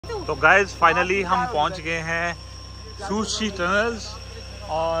तो guys finally हम पहुंच गए हैं सूची टनल्स।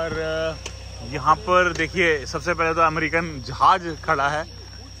 और यहाँ पर देखिए, सबसे पहले तो अमेरिकन जहाज खड़ा है,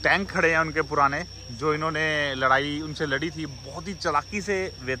 टैंक खड़े हैं उनके पुराने, जो इन्होंने लड़ाई उनसे लड़ी थी। बहुत ही चालाकी से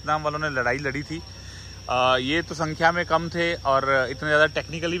वियतनाम वालों ने लड़ाई लड़ी थी। ये तो संख्या में कम थे और इतने ज़्यादा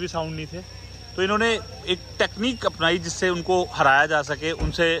टेक्निकली भी साउंड नहीं थे, तो इन्होंने एक टेक्निक अपनाई जिससे उनको हराया जा सके,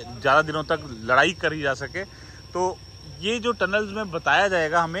 उनसे ज़्यादा दिनों तक लड़ाई करी जा सके। तो ये जो टनल्स में बताया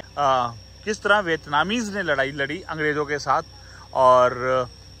जाएगा हमें किस तरह वियतनामीज ने लड़ाई लड़ी अंग्रेज़ों के साथ, और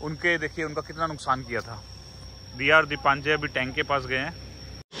उनके देखिए उनका कितना नुकसान किया था। दीयार दीपांजे अभी टैंक के पास गए हैं।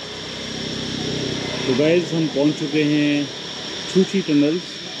 तो गाइस हम पहुंच चुके हैं सूची टनल्स,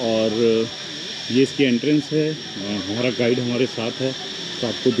 और ये इसकी एंट्रेंस है। हमारा गाइड हमारे साथ है, तो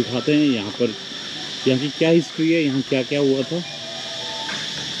आपको दिखाते हैं यहाँ पर यहाँ की क्या हिस्ट्री है, यहाँ क्या क्या हुआ था।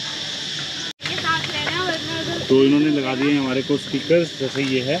 तो इन्होंने लगा दिए हमारे को स्पीकर्स, जैसे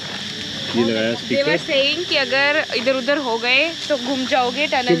ये है, ये लगाया स्पीकर। सेइंग कि अगर इधर उधर हो गए तो घूम जाओगे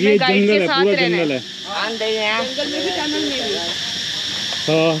टनल में, गाइड के साथ रहना है। जंगल में भी, टनल में भी।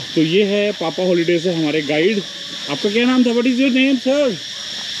 हाँ, तो ये है पापा हॉलीडे से हमारे गाइड। आपका क्या नाम था? What is your name sir?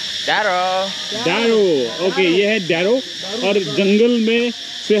 डैरो। Okay, ये है डैरो। और जंगल में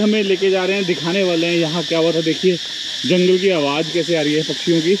से हमें लेके जा रहे हैं, दिखाने वाले हैं यहाँ क्या हुआ था। देखिए जंगल की आवाज़ कैसे आ रही है,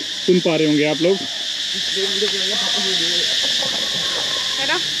 पक्षियों की सुन पा रहे होंगे आप लोग, है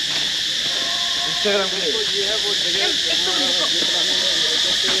ना?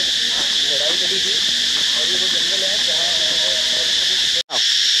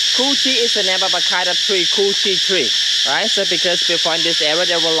 Coochie is the name of a kind of tree, coochie tree, right? So because before in this area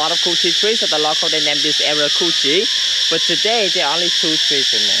there were a lot of coochie trees, so the local they named this area coochie. But today there are only 2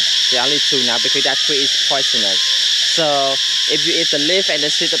 trees in there. There are only 2 now because that tree is poisonous. So if you eat the leaf and the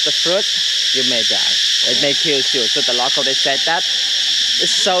seed of the fruit, you may die. It may kill you. So the local they said that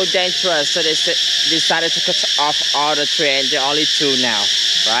it's so dangerous, so they decided to cut off all the tree, and there are only 2 now,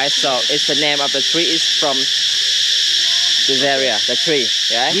 right? So it's the name of the tree is from this area, the tree,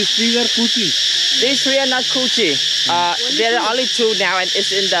 right? These trees are coochie. These 3 are not coochie. There are only 2 now, and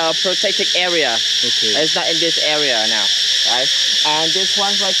it's in the protected area. Okay. It's not in this area now, right? And this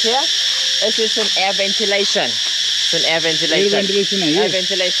one right here, this is an air ventilation. It's an air ventilation. Air ventilation है ये? Air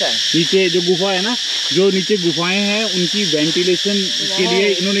ventilation. नीचे जो गुफा है ना, जो नीचे गुफाएं हैं, उनकी वेंटिलेशन के लिए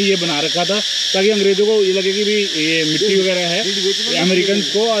इन्होंने ये बना रखा था, ताकि अंग्रेजों को ये लगे कि भी ये मिट्टी वगैरह है अमेरिकन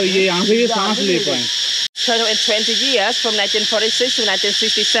को, और ये यहाँ से ये सांस ले पाए। Tunnel in 20 years, from 1946 to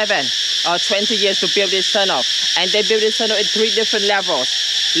 1967, 20 years to build this tunnel. And they built this tunnel in 3 different levels.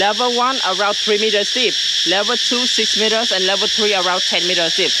 Level 1 around 3 meters deep, level 2 6 meters, and level 3 around 10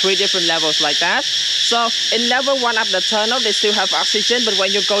 meters deep. 3 different levels like that. So in level 1 of the tunnel, they still have oxygen, but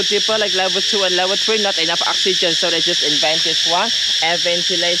when you go deeper, like level 2 and level 3, not enough oxygen. So they just invent this one, air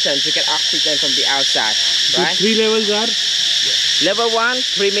ventilation, to get oxygen from the outside. Right? So 3 levels are? Level 1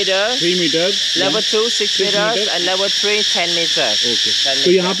 3 meters, 3 meters, level 2 6 meters, and level 3 10 meters. Okay,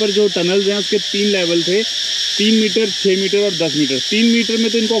 तो यहाँ पर जो tunnels हैं उसके 3 level थे, 3 metre, 6 metre और 10 metre. 3 metre में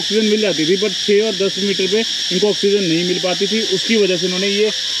तो इनको ऑक्सीजन मिल जाती थी, पर 6 और 10 मीटर पे इनको ऑक्सीजन नहीं मिल पाती थी। उसकी वजह से उन्होंने ये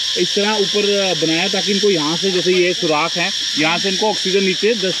इस तरह ऊपर बनाया, ताकि इनको यहाँ से, जैसे ये सुराख है, यहाँ से इनको ऑक्सीजन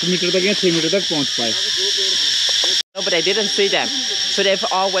नीचे 10 मीटर तक या 6 मीटर तक पहुँच पाए। No, but they didn't see them, so they've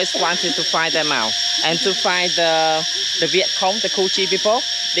always wanted to find them out. And to find the Viet Cong, the Coochie people,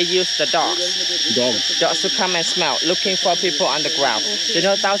 they use the dogs to come and smell, looking for people on the ground. You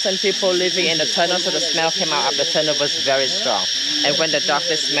know, 1,000 people living in the tunnel, so the smell came out of the tunnel was very strong. And when the dogs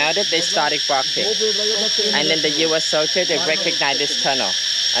they smelled it, they started barking. And then the U.S. soldier, they recognized this tunnel.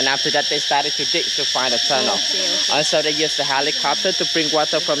 And after that, they started to dig to find the tunnel. And so they used the helicopter to bring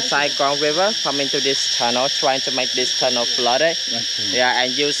water from Saigon River, come into this tunnel, trying to make this tunnel flooded. Yeah,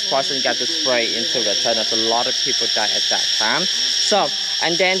 and use poison gas to spray into the tunnel. So a lot of people died at that time. So,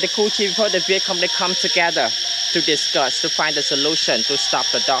 and then the Coochie people, the Viet Cong, they come together to discuss, to find a solution to stop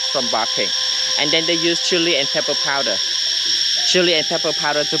the dogs from barking. And then they use chili and pepper powder. Chili and pepper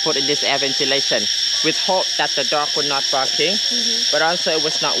powder to put in this air ventilation, with hope that the dog would not barking, but also it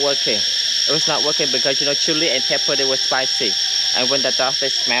was not working. It was not working because, you know, chili and pepper, they were spicy. And when the dogs, they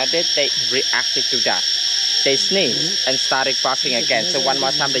smelled it, they reacted to that. They sneezed and started barking again. So one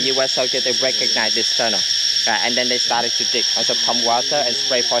more time, the U.S. soldiers, they recognized this tunnel. And then they started to dig, also pump water and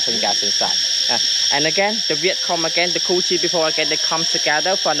spray poison gas inside. And again, the Viet Cong again, the Coochie people again, they come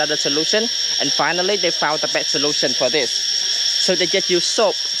together for another solution. And finally, they found the best solution for this. So they just use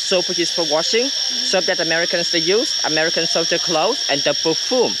soap which is for washing, soap that Americans they use, American soldier clothes, and the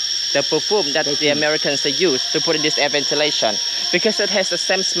perfume that the Americans they use to put in this air ventilation, because it has the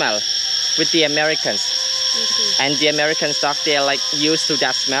same smell with the Americans. And the American dog, they are like used to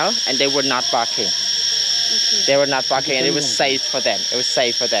that smell, and they were not barking. They were not barking, and it was safe for them. It was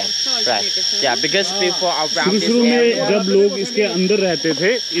safe for them, right? Yeah, because people around this area. जब लोग इसके अंदर रहते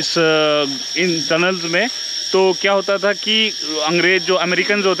थे इन tunnels में, तो क्या होता था कि अंग्रेज जो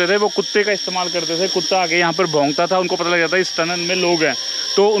अमेरिकन होते थे वो कुत्ते का इस्तेमाल करते थे। कुत्ता आगे यहाँ पर भौंकता था, उनको पता लग जाता इस टनल में लोग हैं,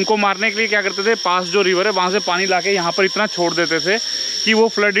 तो उनको मारने के लिए क्या करते थे, पास जो रिवर है वहाँ से पानी लाके यहाँ पर इतना छोड़ देते थे कि वो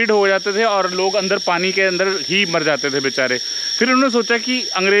फ्लडेड हो जाते थे और लोग अंदर पानी के अंदर ही मर जाते थे बेचारे। फिर उन्होंने सोचा कि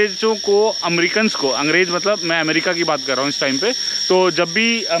अंग्रेज़ों को, अमेरिकन्स को, अंग्रेज़ मतलब मैं अमेरिका की बात कर रहा हूँ इस टाइम पे, तो जब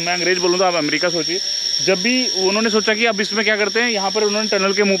भी मैं अंग्रेज़ बोलूँ तो आप अमेरिका सोचिए, जब भी उन्होंने सोचा कि अब इसमें क्या करते हैं, यहाँ पर उन्होंने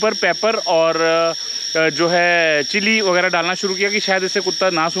टनल के मुँह पर पेपर और जो है चिली वगैरह डालना शुरू किया कि शायद इससे कुत्ता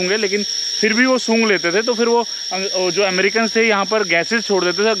ना सूंघे, लेकिन फिर भी वो सूंघ लेते थे। तो फिर वो जो अमेरिकन थे यहाँ पर गैसेस छोड़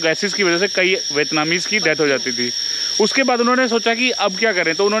देते थे, गैसेस की वजह से कई वियतनामीज़ की डेथ हो जाती थी। उसके बाद उन्होंने सोचा कि अब क्या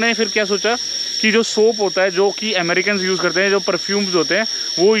करें, तो उन्होंने फिर क्या सोचा कि जो सोप होता है जो कि अमेरिकन यूज़ करते हैं, जो परफ्यूम्स होते हैं,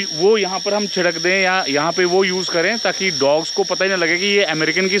 वो यहाँ पर हम छिड़क दें या यहाँ पे वो यूज़ करें, ताकि डॉग्स को पता ही ना लगे कि ये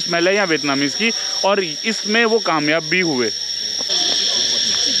अमेरिकन की स्मेल है या वियतनामीज़ की। और इसमें वो कामयाब भी हुए।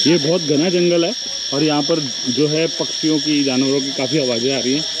 ये बहुत घना जंगल है और यहाँ पर जो है पक्षियों की, जानवरों की काफ़ी आवाज़ें आ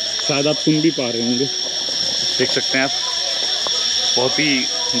रही हैं, शायद आप सुन भी पा रहे होंगे, देख सकते हैं आप, बहुत ही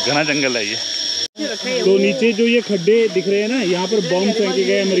घना जंगल है ये। तो नीचे जो ये खड्डे दिख रहे हैं ना, यहाँ पर बॉम्ब फेंके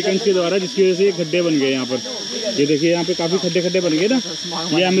गए अमेरिकन के द्वारा, जिसकी वजह से ये खड्डे बन गए। यहाँ पर ये देखिए, यहाँ पे काफ़ी खड्डे बन गए ना,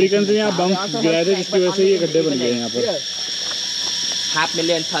 ये अमेरिकन से यहाँ बम गिराए थे, जिसकी वजह से ये खड्डे बन गए यहाँ पर।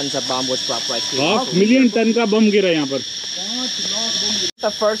 500,000 tons of bomb was dropped right here. 500,000 ton का बम गिरा यहाँ पर। The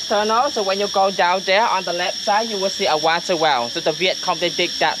first tunnel, so when you go down there on the left side, you will see a water well. So the Viet Cong, they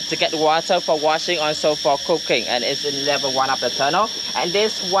dig that to get water for washing, also for cooking, and it's in level 1 of the tunnel. And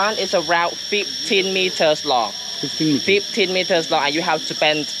this one is around 15 meters long. 15 meters long, and you have to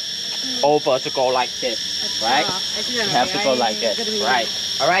bend over to go like this, right? You have to go like this, right?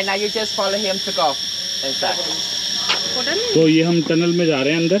 All right, now you just follow him to go inside. तो ये हम tunnel में जा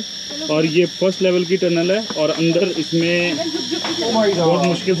रहे हैं अंदर, और ये फर्स्ट लेवल की टनल है, और अंदर इसमें बहुत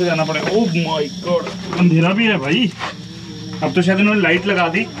मुश्किल से जाना पड़ेगा। ओह माय गॉड, अंधेरा भी है भाई। अब तो शायद इन्होंने लाइट लगा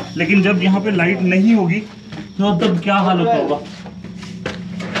दी, लेकिन जब यहाँ पे लाइट नहीं होगी तो तब क्या हाल होता होगा।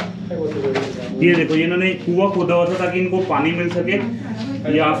 ये देखो, ये इन्होंने कुआं खोदा हुआ था ताकि इनको पानी मिल सके,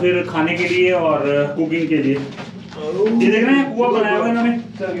 या फिर खाने के लिए और कुकिंग के लिए। ये देख रहे हैं, कुआं बनाया हुआ इन्होंने।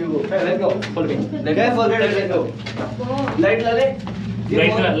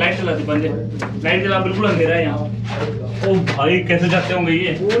 लाइट चला दी बंदे, लाइट चला, बिल्कुल अंधेरा है यहाँ। ओ भाई, कैसे जाते होंगे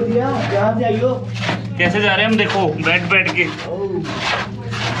ये, कैसे जा रहे हैं हम, देखो बैठ के।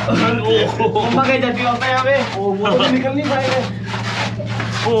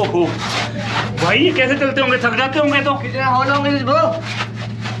 ओहो भाई, ये कैसे चलते होंगे, थक जाते होंगे तो।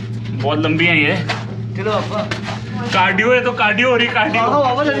 बहुत लंबी है ये, कार्डियो है तो कार्डियो हो रही, कार्डियो।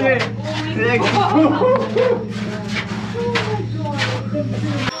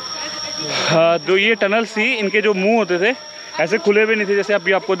 हाँ, तो ये टनल थी, इनके जो मुंह होते थे ऐसे खुले हुए नहीं थे, जैसे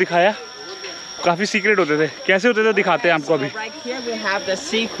अभी आपको दिखाया, काफी सीक्रेट होते थे। कैसे होते थे दिखाते हैं आपको अभी। Right here we have the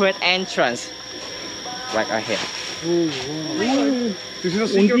secret entrance. Right here.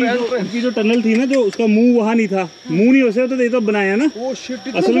 उनकी जो टनल थी ना, जो उसका मुंह वहाँ नहीं था, मुंह नहीं वैसे होता था, ये तो बनाया ना,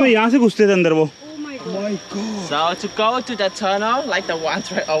 असल में यहाँ से घुसते थे अंदर वो। My God. So to go to the tunnel, like the one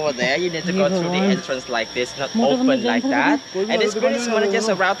right over there, you need to go through the entrance like this, not open like that. And it's pretty small, just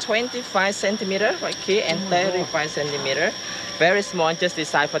around 25 centimeter right here and 35 centimeter. Very small, just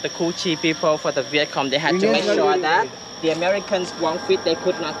designed for the Coochie people, for the Viet Cong. They had to make sure that the Americans won't fit, they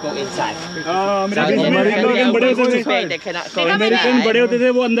could not go inside. American बड़े होते थे, they cannot go American बड़े होते थे,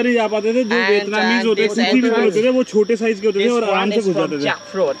 वो अंदर नहीं जा पाते थे। जो वियतनामीज होते थे वो छोटे साइज के होते थे और आराम से घुस जाते थे।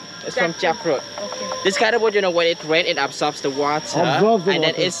 Jackfruit. It's from jackfruit. This kind of wood, you know, when it rains, it absorbs the water, and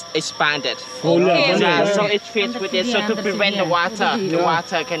then it's expanded. So it fits with it, so to prevent the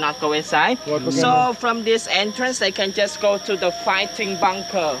water cannot go inside. So from this entrance, they can just go to the fighting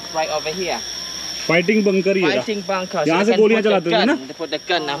bunker right over here. Fighting bunker, ये fighting bunker. यहाँ से गोलियां चलाते थे ना, they put the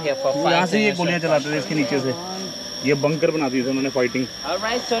gun now here for fighting. यहाँ से ये गोलियां चलाते थे, इसके नीचे से ये बंकर बना दिए थे उन्होंने fighting.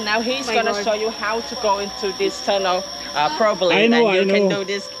 Alright, so now he's gonna show you how to go into this tunnel properly, and you can do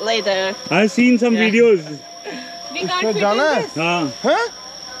this later. I've seen some videos. इसमें जाना है? हाँ,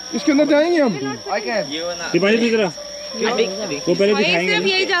 इसके अंदर जाएंगे हम। सिपाही की तरह वो पहले दिखाएंगे।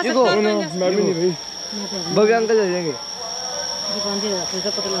 यही जा सकता है, मैं भी नहीं भाई, बगे अंकल जाएंगे।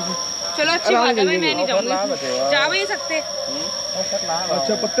 चलो अच्छी बात है भाई, मैं नहीं जाऊंगी, जा भी नहीं सकते।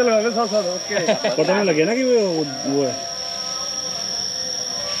 अच्छा, पत्ते लगा ले साथ ओके। पता नहीं लगे ना कि वो है।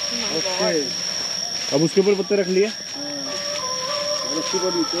 ओके, अब उसके ऊपर पत्ते रख लिए। उसके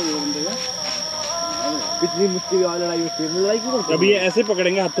ऊपर नीचे इतनी मुश्किल वाली लड़ाई होती है, लड़ाई क्यों होती है? अब ये ऐसे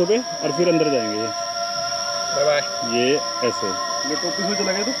पकड़ेंगे हाथों पे और फिर अंदर जाएंगे ये। Bye bye. ये ऐसे। ये टोपी में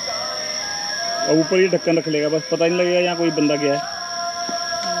चला गया तो? और ऊपर ये ढक्कन रख लेगा, बस पता नहीं लगेगा यहाँ कोई बंदा गया है।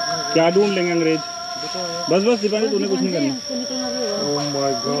 क्या ढूंढ लेंगे अंग्रेज? बस बस दीपाली, तूने कुछ नहीं करना। Oh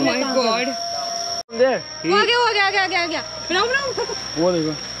my God. My God. वो आ गया। वो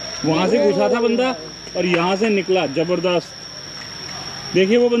देखो, वहाँ से घुसा था बंदा और यहाँ से निकला, जबरदस्त।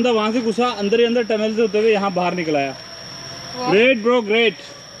 देखिए वो बंदा वहाँ से घुसा, अंदर ही अंदर टनल से होते हुए यहाँ बाहर निकला है। Great bro, great.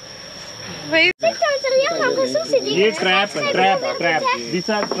 ये trap These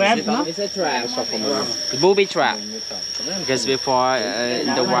are traps, no? It's a trap. Booby trap. Because before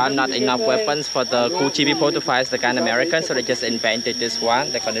in the war, not enough weapons for the Gucci people to fight the gun Americans, so they just invented this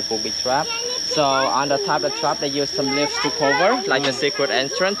one. They call it booby trap. So on the top of the trap, they use some leaves to cover, like the secret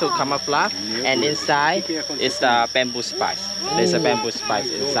entrance to camouflage. And inside is the bamboo spikes. There's a bamboo spikes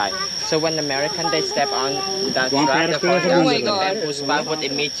inside. So when the American they step on that trap, the bamboo spike would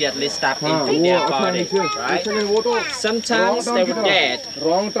immediately step into their body. Right? Sometimes they were dead.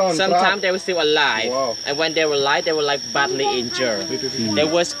 Sometimes they were still alive. Wow. And when they were alive, they were like badly injured. They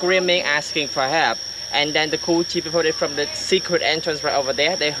were screaming, asking for help. And then the Gucci people from the secret entrance right over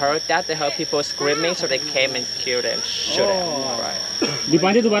there, they heard that. They heard people screaming, so they came and killed them, shoot them. Right.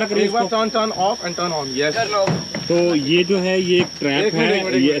 दीपांजे दोबारा करिए एक बार turn off and turn on. Yes. तो ये जो है ये एक trap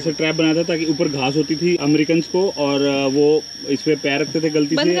है। ये ऐसे ट्रैप बनाया था ताकि ऊपर घास होती थी अमेरिकन को, और वो इस पे पैर रखते थे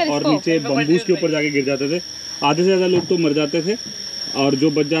गलती से और नीचे बम्बूस के ऊपर जाके गिर जाते थे। आधे से ज़्यादा लोग तो मर जाते थे और जो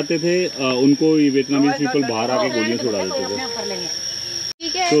बच जाते थे उनको ये वियतनामीज पीपल बाहर आके गोलियां से उड़ा देते थे।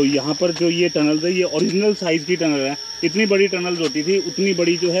 तो यहाँ पर जो ये टनल है, ये ओरिजिनल साइज की टनल है। इतनी बड़ी टनल्स होती थी, उतनी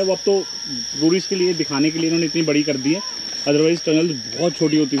बड़ी जो है वो अब तो टूरिस्ट के लिए दिखाने के लिए इन्होंने इतनी बड़ी कर दी है। अदरवाइज टनल्स बहुत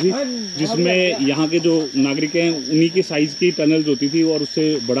छोटी होती थी, जिसमें यहाँ के जो नागरिक हैं उन्हीं के साइज की टनल्स होती थी और उससे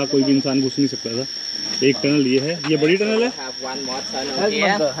बड़ा कोई भी इंसान घुस नहीं सकता था। एक टनल ये है, ये बड़ी टनल है।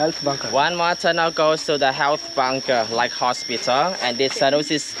 One more tunnel goes to the health bunker, like hospital, and this tunnel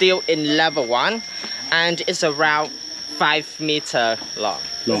is still in level 1, and it's around 5 meters long.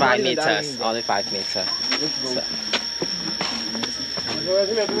 5 meters, only 5 meters. So.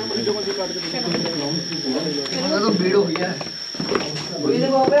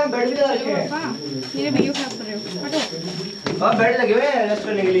 Bed लगे हुए हैं रेस्ट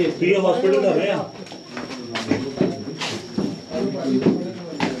करने के लिए। ये हॉस्पिटल है यहाँ।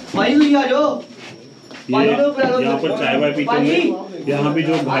 पानी हुई आ जाओ। यहाँ पर चाय वाय पीते हैं। यहाँ भी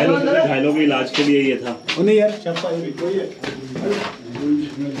जो घायल होते थे, घायलों के इलाज के लिए ये था। नहीं यार,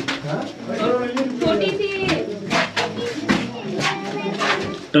 छोटी सी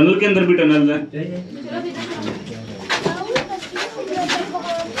टनल के अंदर भी टनल है।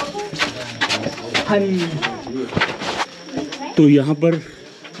 तो यहाँ पर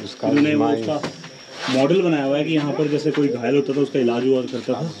उन्होंने वो उसका मॉडल बनाया हुआ है कि यहाँ पर जैसे कोई घायल होता था उसका इलाज हुआ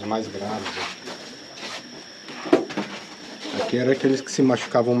करता था। Aqui era aqueles que se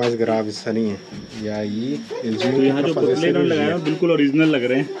machucavam mais graves, sarinha. E aí eles तो यहाँ जो पुतले इन्होंने लगाया है बिल्कुल ओरिजिनल लग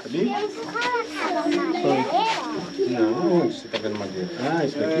रहे हैं। Não, você tá vendo madeira? Ah,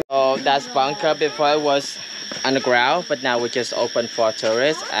 isso daqui. So that's bunker before it was underground, but now we just open for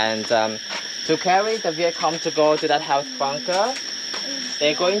tourists. And to carry the Vietcong to go to that health bunker,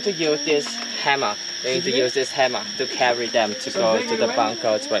 they're going to use this hammer. They're going to use this hammer to carry them to go to the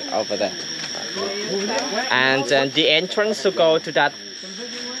bunker. It's right over there. And the entrance to go to that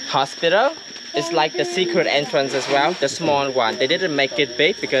hospital is like the secret entrance as well, the small one. They didn't make it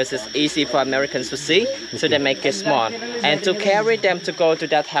big because it's easy for Americans to see, so they make it small. And to carry them to go to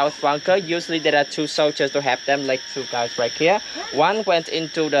that health bunker, usually there are 2 soldiers to help them, like 2 guys right here. One went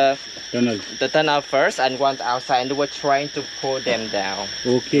into the tunnel first and one outside, and they were trying to pull them down.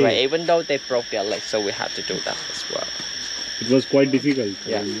 Okay. Right, even though they broke their legs, so we had to do that as well. It was quite difficult.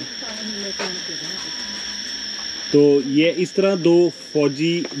 Yeah. तो ये इस तरह 2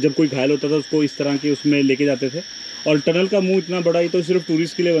 फौजी जब कोई घायल होता था उसको इस तरह के उसमें लेके जाते थे, और टनल का मुंह इतना बड़ा ही तो सिर्फ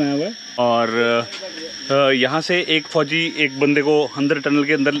टूरिस्ट के लिए बनाया हुआ है। और यहाँ से एक फौजी एक बंदे को अंदर टनल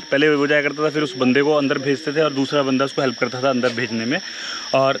के अंदर पहले वो जाया करता था, फिर उस बंदे को अंदर भेजते थे और दूसरा बंदा उसको हेल्प करता था अंदर भेजने में,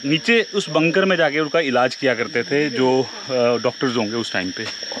 और नीचे उस बंकर में जाके उनका इलाज किया करते थे जो डॉक्टर्स होंगे उस टाइम पे।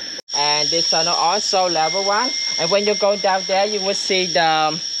 And this tunnel also level 1, and when you go down there you will see the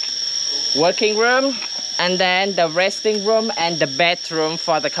working room, and then the resting room and the bedroom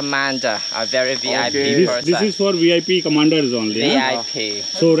for the commander, a very VIP person. This is for VIP commanders only. VIP.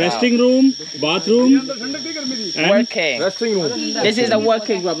 So resting room, bathroom, and Working. resting room. This is the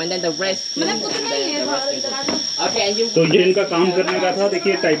working room, and then the rest room. Okay, and you. तो ये इनका काम करने का था।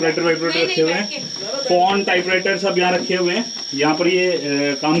 देखिए typewriter वाइपराइटर रखे हुए हैं, फोन टाइपराइटर सब यहाँ रखे हुए हैं। यहाँ पर ये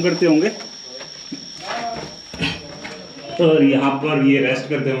काम करते होंगे। और यहाँ पर ये रेस्ट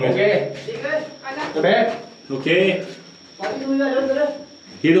करते होंगे। ओके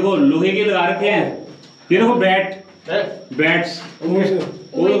ये देखो लोहे के लगा रखे हैं, ये देखो बैट्स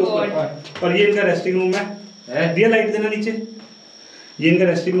और ये इनका रेस्टिंग रूम है। दिया लाइट देना नीचे, ये इनका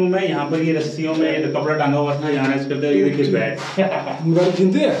रेस्टिंग रूम है। यहाँ पर ये रस्सियों में ये कपड़ा टांगा हुआ था, यहाँ रेस्ट करते हैं। ये देखिए बैट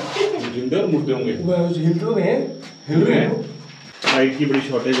जिंदे और मुर्दे होंगे, हिल रहे हैं। लाइट की बड़ी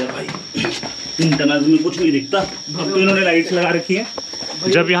शॉर्टेज है भाई, इन टनल्स में कुछ नहीं दिखता। अब तो इन्होंने लाइट्स लगा रखी हैं,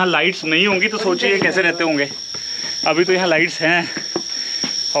 जब यहाँ लाइट्स नहीं होंगी तो सोचिए कैसे रहते होंगे। अभी तो यहाँ लाइट्स हैं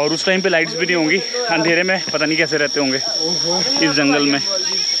और उस टाइम पे लाइट्स भी नहीं होंगी, अंधेरे में पता नहीं कैसे रहते होंगे इस जंगल में।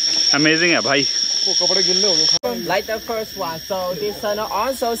 अमेजिंग है भाई। वो कपड़े गिल्ले हो गए। Like the first one, so this tunnel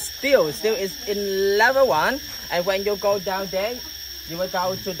also still is in level 1, and when you go down there, you will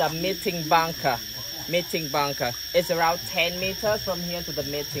go to the meeting bunker. It's around 10 meters from here to the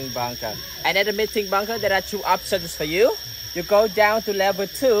meeting bunker. And at the meeting bunker, there are 2 options for you. You go down to level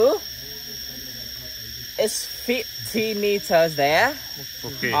 2. It's 50 meters there.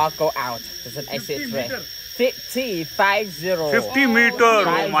 Okay. Or go out. There's an exit way. 50 meters.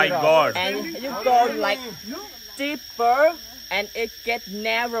 Oh my god. And you go like deeper and it gets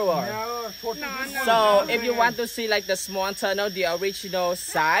narrower. So if you want to see like the small tunnel, the original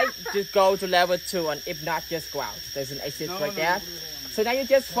side, just go to level 2, and if not, just go out. There's an exit right there. So now you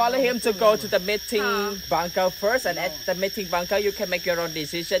just follow him to go to the meeting bunker first, and at the meeting bunker you can make your own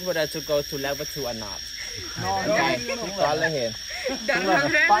decision whether to go to level 2 or not. Okay, follow him.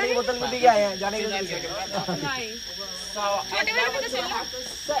 पानी की बोतल में भी गया है जाने के लिए। So at level 2 I have to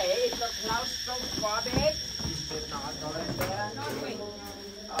say it's the claustrophobic. You should not go in there.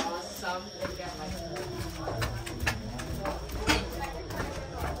 Something that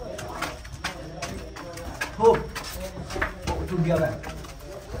हो टूट गया है।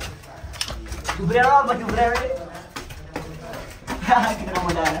 टूट रहा है कितना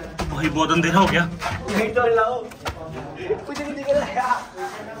मजा आया भाई, बहुत अंधेरा हो गया। तो लाओ कुछ नहीं दिख रहा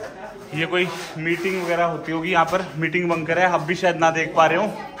है। ये कोई मीटिंग वगैरह होती होगी यहाँ पर, मीटिंग बंकर है। अब भी शायद ना देख पा रहे हो,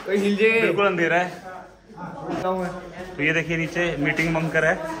 बिल्कुल अंधेरा है। तो ये देखिए नीचे मीटिंग बंकर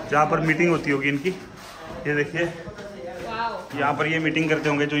है जहाँ पर मीटिंग होती होगी इनकी। ये देखिए यहाँ पर ये मीटिंग करते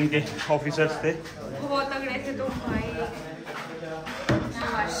होंगे जो इनके ऑफिसर्स थे। बहुत तगड़े थे तो भाई।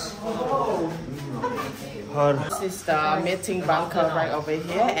 This is the meeting bunker right over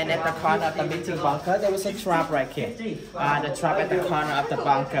here, and at the corner of the meeting bunker there was a trap right here. The trap at the corner of the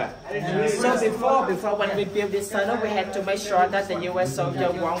bunker. So before when we built this tunnel, we had to make sure that the US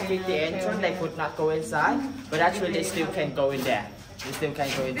soldier won't hit the entrance. They could not go inside, but actually they still can go in there. They still can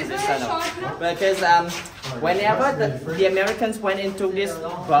go into this tunnel because whenever the Americans went into this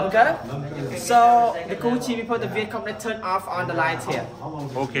bunker, so the Gucci people, the Vietcong, they turned off on the lights here.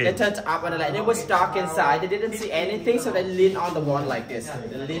 Okay. They turned off on the light. It was dark inside. They didn't see anything, so they leaned on the wall like this.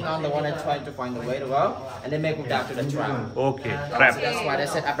 They leaned on the wall and tried to find a way to go, and they make it down to the trap. Okay. So Trap. that's why they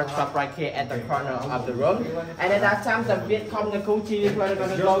set up the trap right here at the corner of the room. And at that time, the Vietcong, the Gucci people are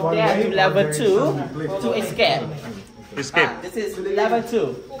going to go there to level 2 to escape. Escape. This is level 2.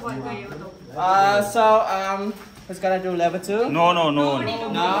 Who's gonna do level 2? No. No.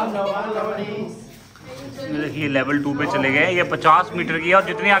 देखिए level 2 पे चले गए। ये 50 metre की है और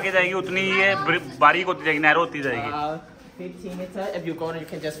जितनी आगे जाएगी उतनी ये बारीक होती जाएगी, नैरो होती जाएगी। 15 meters. If you go, you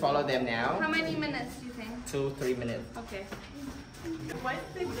can just follow them now. How many minutes do you think? 2-3 minutes. Okay.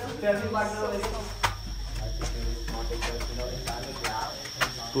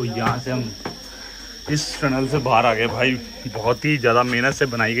 तो यहाँ से हम इस टनल से बाहर आ गए भाई। बहुत ही ज़्यादा मेहनत से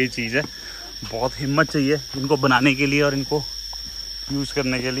बनाई गई चीज़ है, बहुत हिम्मत चाहिए इनको बनाने के लिए और इनको यूज़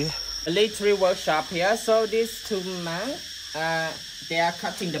करने के लिए। Military workshop here. So these 2 men, they are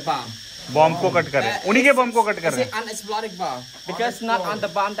cutting the bomb. Bomb को कट कर रहे हैं, उन्हीं के बॉम्ब को कट कर रहे हैं। It's an unexploded bomb because not on the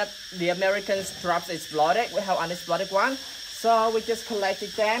bomb that the Americans dropped exploded. We have unexploded one. So we just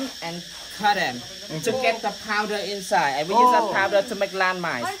collected them and cut them to get the powder inside. And we use that powder to make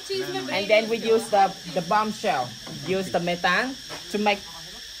landmines. And then we use the bomb shell, use the methane to make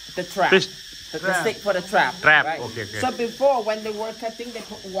the trap. The stick for the trap. Right? Okay. So before, when they were cutting, they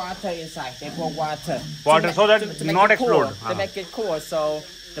put water inside. They put water. So that to make not it cool. explode. To make it cool, so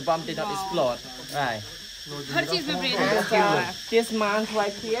the bomb did not explode. Right. हर चीज में brain And, this man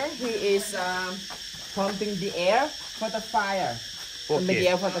right here, he is pumping the air for the fire. Pumping the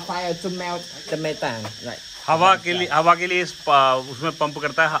air for the fire to melt the methane. Right. हवा के लिए इस उसमें pump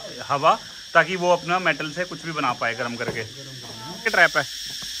करता है हवा, ताकि वो अपना मेटल से कुछ भी बना पाए गर्म करके। क्या ट्रैप है?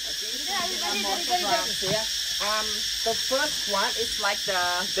 The first one is like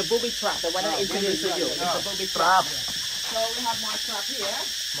the booby trap, the one I introduced to you. It's a booby trap. So we have more trap here.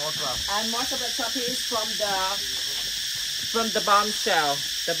 More trap. And most of the trap here is from the from the bombshell.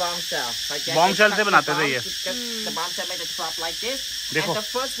 The bombshell. Like that. Bombshell से बनाते थे ये. The bombshell made a trap like this. देखो. And the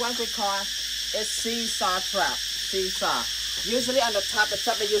first one we call is seesaw trap. Seesaw. Usually on the top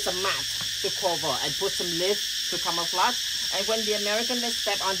they use a mat to cover and put some leaf to camouflage. And when the Americans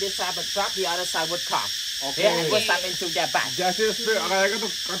step on this side of the trap, the other side would come. Okay. Yeah, and would step into their back. जैसे इस पे आएगा तो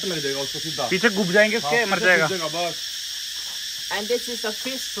cut लग जाएगा उसको सीधा. पीछे घुस जाएंगे इसके मर जाएगा. And this is the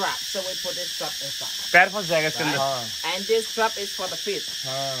fish trap, so we put this trap inside. पैर फंस जाएगा इसके अंदर. And this trap is for the fish.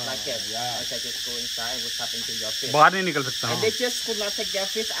 Like this. Okay, just go inside and we'll tap into your fish. बाहर नहीं निकल सकता. And they just could not take their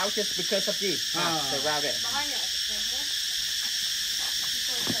fish out just because of this. They route it.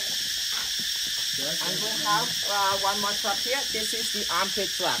 And we have one more trap here. This is the armpit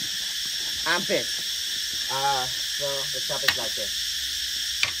trap. Armpit. So the trap is like this.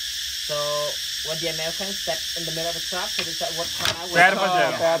 So when the Americans step in the middle of the trap, so the trap would come out with पैर फंस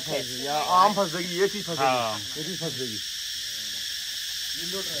जाएगा. या आम फंस जाएगी, ये चीज फंस जाएगी, ये चीज फंस जाएगी.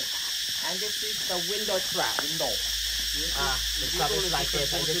 And this is the window trap. Window. The trap is like this,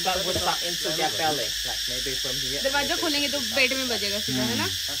 and the trap would stop into their belly, like maybe from here. दरवाजा खोलेंगे तो पेट में बजेगा सीधा, है ना?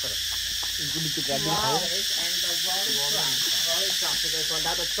 And the rolling trap. So there's one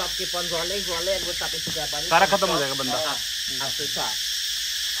that the trap keep on rolling, and will stop into their body. सारा खत्म हो जाएगा बंदा. After trap.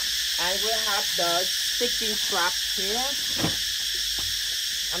 And we have the sticking trap here.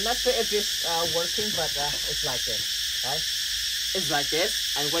 I'm not sure if it's working, but it's like this, right? It's like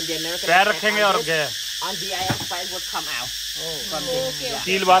this, and when the American पैर रखेंगे और गए. on the other side would come out. From this. Yeah.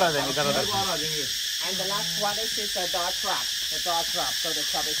 कील बाहर आ जाएंगे इधर उधर. And the last one is the door trap. The door trap. So the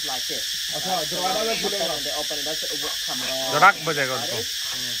trap is like this. अच्छा, दरवाजा में खुलेगा. They open it, it would come out. धड़ाक बजेगा उनको.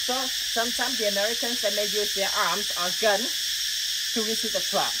 So sometimes the Americans they may use their arms or gun to receive the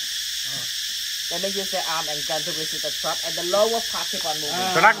trap. They may use their arm and gun to receive the trap, and the lower part keep on moving.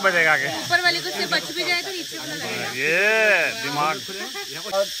 धड़ाक बजेगा आगे. ऊपर वाले को से बच भी जाए तो नीचे वाला लगेगा. ये दिमाग.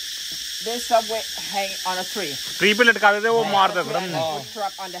 This subway hang on a tree. Tree पे लटका देते वो मार देते हम.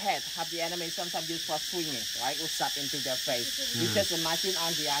 Trap on the head. Have the enemy sometimes used for swinging, right? Will stop into their face. You just imagine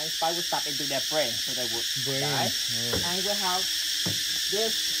on the iron spike will stop into their brain, so they would die. And we have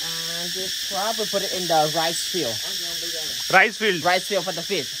this and this trap. We put it in the rice field. Rice field. Rice field for the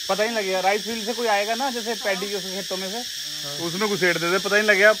fish. पता नहीं लगेगा. Rice field से कोई आएगा ना, जैसे paddy के खेतों में से, उसमें घुसेड़ देते. पता नहीं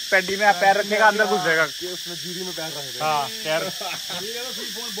लगेगा. पैडी में पैर रखेगा अंदर घुस जाएगा. उसमें जीरी में पैर रखेगा. हाँ पैर.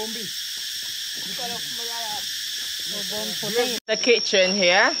 The kitchen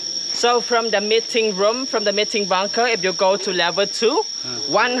here. So from the meeting room, from the meeting bunker, if you go to level 2,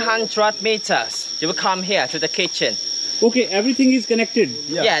 100 meters, you will come here to the kitchen. Okay, everything is connected.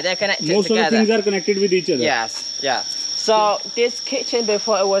 Yeah, they're connected Most together. of the things are connected with each other. Yes, yeah. So this kitchen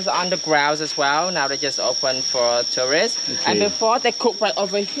before it was underground as well. Now they just open for tourists. Okay. And before they cook right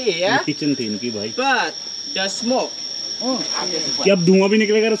over here. Kitchen थी इनकी भाई. But the smoke. कि अब धुआं भी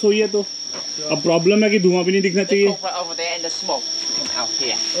निकलेगा रसोई है तो अब प्रॉब्लम है कि धुआं भी नहीं दिखना They चाहिए. cook right over there and the smoke come out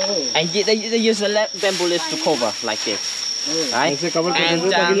here. And they use the bamboo leaves to cover like this. Right? ऐसे कवर कर देते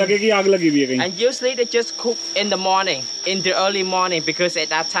ताकि लगे कि आग लगी हुई है कहीं. And usually they just cook in the morning, in the early morning, because at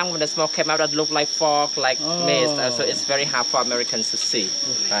that time when the smoke came out, it looked like fog, like mist. So it's very hard for Americans to see.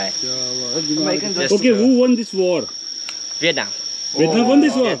 Right? Okay, who won this war? Vietnam. Vietnam won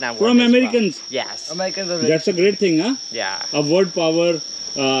this war Vietnam won from this Americans. war. Yes. That's a great thing, huh? Yeah. A world power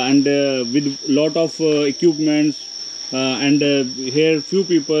and with lot of equipments and here few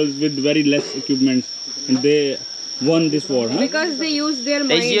people with very less equipments and they won this war, huh? Because they use their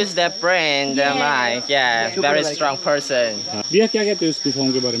mind. They use their brain, their mind. Yeah, very strong person. भैया क्या कहते हो इस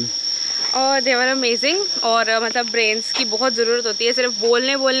गुफाओं के बारे में? और they were amazing. और मतलब ब्रेन्स की बहुत ज़रूरत होती है. सिर्फ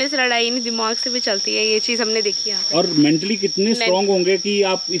बोलने से लड़ाई नहीं, दिमाग से भी चलती है. ये चीज़ हमने देखी है. और मेंटली कितने स्ट्रॉन्ग होंगे कि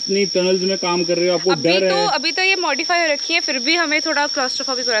आप इतनी टनल्स में काम कर रहे हो, आपको डर है. अभी तो ये मॉडिफाई हो रखी है, फिर भी हमें थोड़ा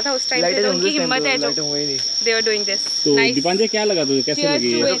क्लॉस्ट्रोफोबिक हो रहा था उस टाइम पे. उनकी हिम्मत है जो they were doing this. तो दीपांजय क्या लगा तुझे, कैसे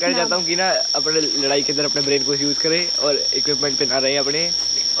लगी? मैं तो कहना चाहता हूँ कि ना अपने लड़ाई के अंदर अपने ब्रेन को यूज करें और इक्विपमेंट पे ना रहे अपने,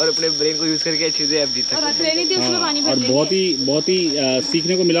 और अपने ब्रेन को यूज करके अच्छे से आप जीत सकते. और बहुत ही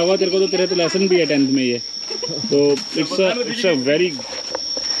सीखने को मिला होगा तेरे को. तो तेरे तो लेसन भी है 10th में ये. तो it's a very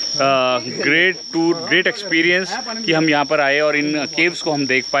great experience कि हम यहाँ पर आए और इन केव्स को हम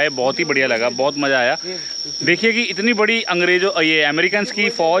देख पाए. बहुत ही बढ़िया लगा, बहुत मज़ा आया. देखिए कि इतनी बड़ी ये अमेरिकन्स की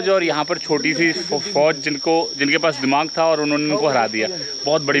फ़ौज और यहाँ पर छोटी सी फ़ौज जिनके पास दिमाग था और उन्होंने उनको हरा दिया.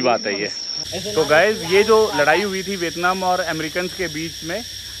 बहुत बड़ी बात है ये. तो गाइस, ये जो लड़ाई हुई थी वियतनाम और अमेरिकन्स के बीच में,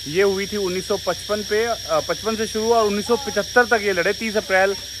 ये हुई थी 1955 से शुरू और 1975 तक ये लड़े. 30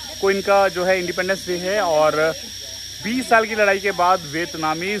 अप्रैल को इनका जो है इंडिपेंडेंस डे है और 20 साल की लड़ाई के बाद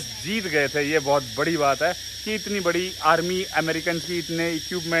वियतनामीज जीत गए थे. ये बहुत बड़ी बात है कि इतनी बड़ी आर्मी अमेरिकन की, इतने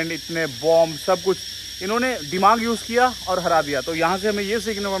इक्विपमेंट, इतने बॉम्ब, सब कुछ इन्होंने दिमाग यूज़ किया और हरा दिया। तो यहाँ से हमें ये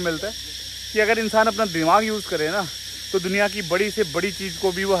सीखने को मिलता है कि अगर इंसान अपना दिमाग यूज़ करे ना तो दुनिया की बड़ी से बड़ी चीज़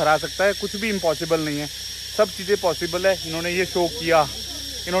को भी वो हरा सकता है। कुछ भी इम्पॉसिबल नहीं है, सब चीज़ें पॉसिबल है। इन्होंने ये शो किया,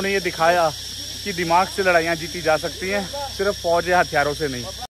 इन्होंने ये दिखाया कि दिमाग से लड़ाइयाँ जीती जा सकती हैं, सिर्फ फौज या हथियारों से नहीं।